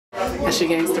That's your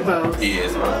gangster pose?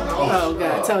 Yes. Oh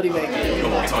God, Tony Baker.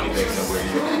 Come on, Tony Baker somewhere.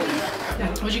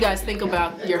 What you guys think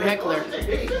about your heckler?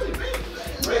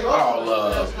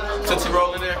 Oh, Tootsie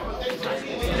Roll in there.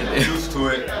 Used to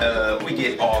it. We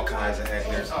get all kinds of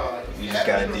hecklers. You just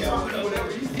gotta deal with them.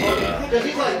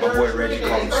 My boy Reggie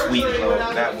called him Sweet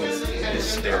Love. That was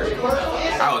hysterical.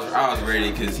 I was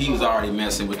ready because he was already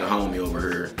messing with the homie over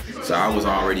here. So I was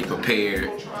already prepared.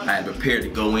 I had prepared to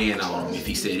go in on him if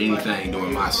he said anything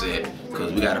during my set.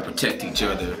 Because we gotta protect each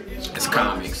other as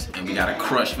comics, and we gotta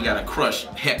crush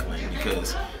heckling,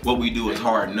 because what we do is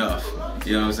hard enough.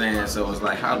 You know what I'm saying? So it's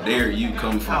like, how dare you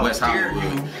come from West Hollywood?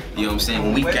 You know what I'm saying?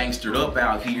 When we gangstered up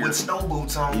out here with snow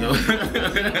boots on, you know,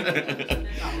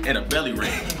 and a belly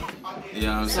ring. You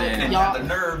know what I'm saying? The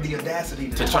nerve, the audacity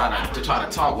to try to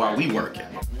talk while we working.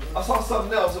 I saw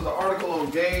something else. It was an article on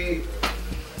gay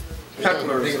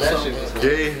hecklers.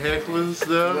 Gay hecklers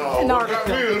stuff? No, an article.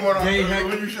 Gay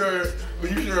hecklers.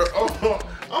 When you sure, I'm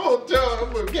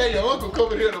gonna get your uncle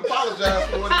coming here and apologize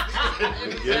for what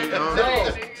he did. No,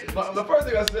 the first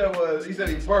thing I said was, he said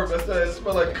he burped. I said it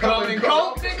smelled like coming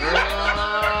coke.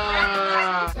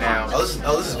 Now, this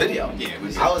is video. Yeah,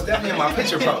 I was definitely in my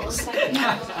picture pose.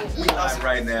 We live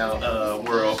right now,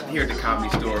 world, here at the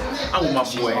Comedy Store. I'm with my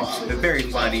boy, the very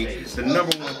funny, the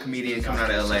 #1 comedian coming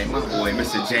out of LA, my boy,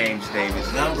 Mr. James Davis.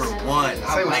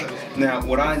 #1. Now,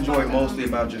 what I enjoy mostly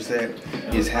about your set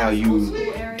is how you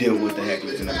deal with the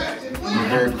hecklers in the back. You're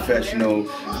very professional.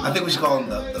 I think we should call them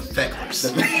the fecklers.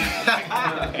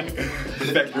 The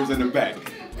fecklers in the back.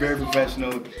 Very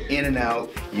professional, in and out.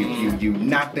 You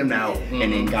knocked them out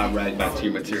and then got right back to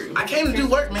your material. I came to do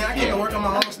work, man. I came to work on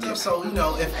my own stuff. So, you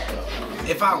know,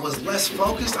 if I was less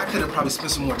focused, I could have probably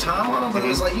spent some more time on them. But it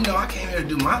was like, you know, I came here to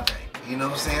do my thing. You know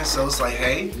what I'm saying? So it's like,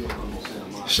 hey,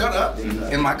 shut up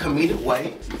in my comedic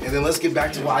way, and then let's get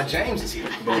back to why James is here.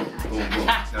 Boom, boom, boom.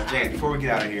 Now, James, before we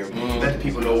get out of here, let the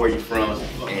people know where you're from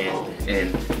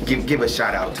and give a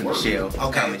shout out to Michelle.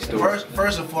 Okay,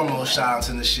 first and foremost, shout out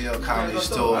to Michelle Comedy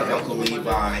Store, Uncle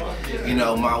Levi. You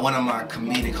know, one of my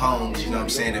comedic homes. You know what I'm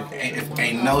saying? If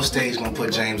ain't no stage gonna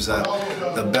put James up,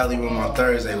 the Belly Room on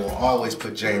Thursday will always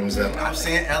put James up. I'm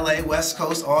saying LA, West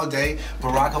Coast all day.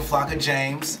 Baraka Flocka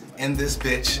James in this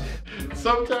bitch.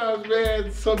 Sometimes, man,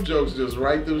 some jokes just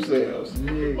write themselves.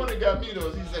 The one that got me though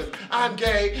is he says, I'm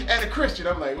gay and a Christian.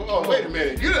 I'm like, oh, wait a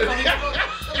minute. You don't even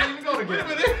go together. Wait a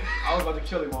minute. I was about to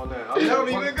kill him on that. They don't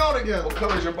even go together. What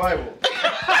color is your Bible?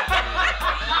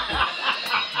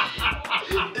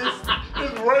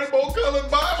 It's rainbow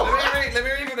colored Bible. Let me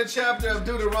read you the chapter of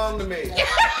Do the Wrong to Me.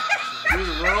 Do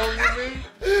the wrong to me?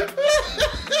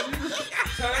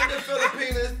 Turn the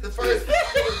Filipinas, the first.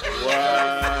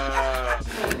 Wow.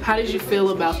 How did you feel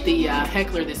about the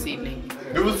heckler this evening?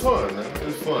 It was fun, man. It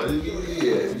was fun.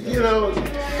 Yeah, you know,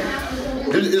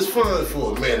 it's fun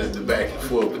for a man at the back and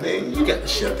forth, but then you got to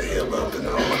shut the hell up and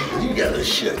all. You got to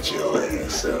shut your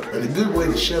ass up. And a good way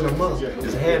to shut them up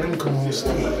is have them come on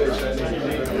stage. You know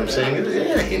what I'm saying?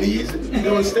 It ain't easy. You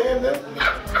understand that?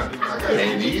 It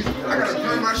ain't easy. I got to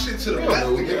bring my shit to the back.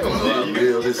 You don't know how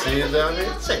real this is out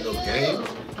there. This ain't no game.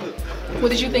 What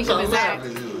did you think of his act?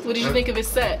 What did you think of his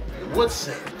set? What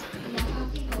set?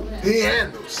 He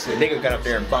had no set. The nigga got up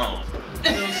there and bombed.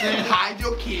 You know what I'm saying? Hide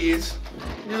your kids.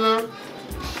 You know?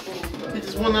 He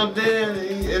just went up there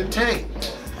and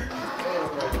tanked.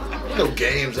 No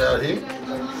games out here.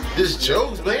 This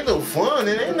jokes, but ain't no fun.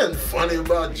 There ain't nothing funny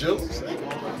about jokes.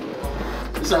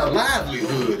 It's our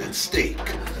livelihood at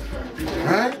stake.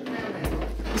 Right?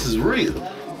 This is real.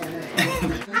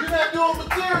 You're not doing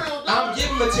material, I'm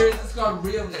giving material. It's called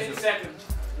realness.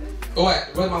 Oh, wait,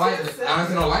 where's my light? I don't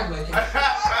see no light blinking.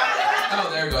 Oh,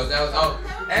 there it goes. That was, oh.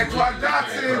 Antoine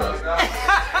Johnson. Let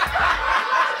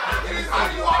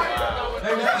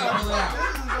me see, pull it out.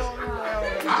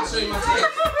 I'll show you my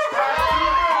tits.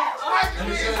 Let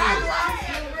me show you.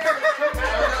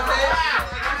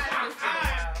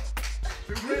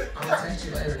 I'm gonna text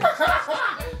you later.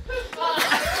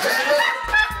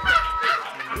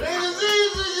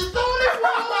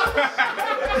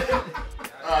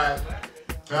 Alright.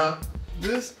 Huh?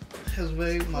 This has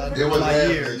made my It was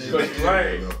year.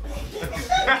 right.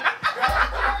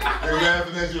 They're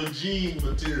laughing at your gene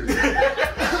material.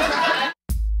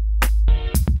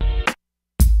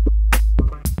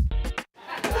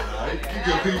 Alright,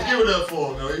 give it up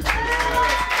for him, though.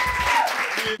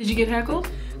 Did you get heckled?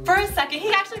 For a second, he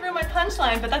actually ruined my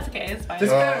punchline, but that's okay, it's fine.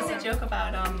 There was a joke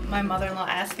about my mother-in-law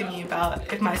asking me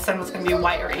about if my son was going to be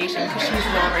white or Asian, because she's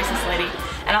a little racist lady.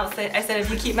 And I said, if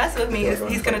you keep messing with me,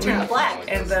 he's going to turn out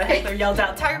black. And the heckler yelled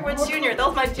out, Tiger Woods Jr., that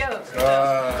was my joke. It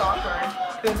was awkward.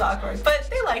 It was awkward. But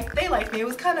they liked me. It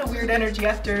was kind of weird energy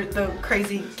after the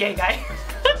crazy gay guy.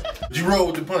 You roll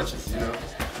with the punches, you know?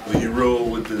 Or you roll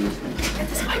with the... Get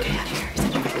this white guy out of here.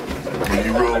 Or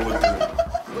you roll with the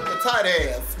tight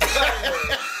ass.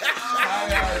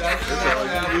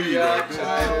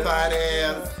 Tight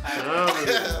ass.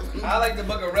 I like the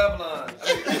book of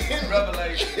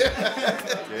Revelation.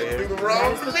 Do the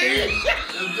wrong to me.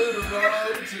 Do the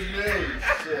wrong to me.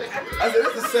 I said,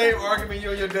 it's the same argument you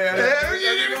and your dad had.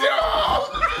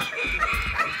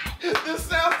 This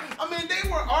sound, I mean, they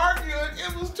were arguing.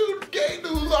 It was two gay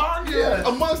dudes arguing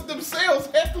amongst themselves,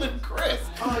 heckling Chris.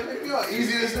 Oh, you know how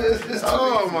easy this is?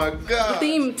 Oh my The God.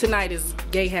 theme tonight is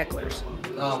gay hecklers.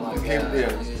 Oh my God.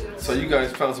 Yeah. So you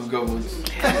guys found some good ones.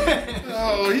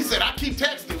 Oh, he said, I keep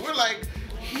texting. We're like,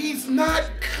 he's not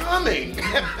coming.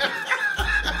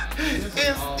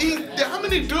 How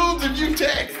many dudes did you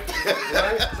text?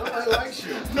 Right? Nobody likes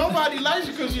you. Nobody likes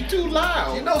you because you're too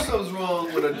loud. You know something's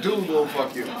wrong when a dude won't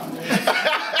fuck you.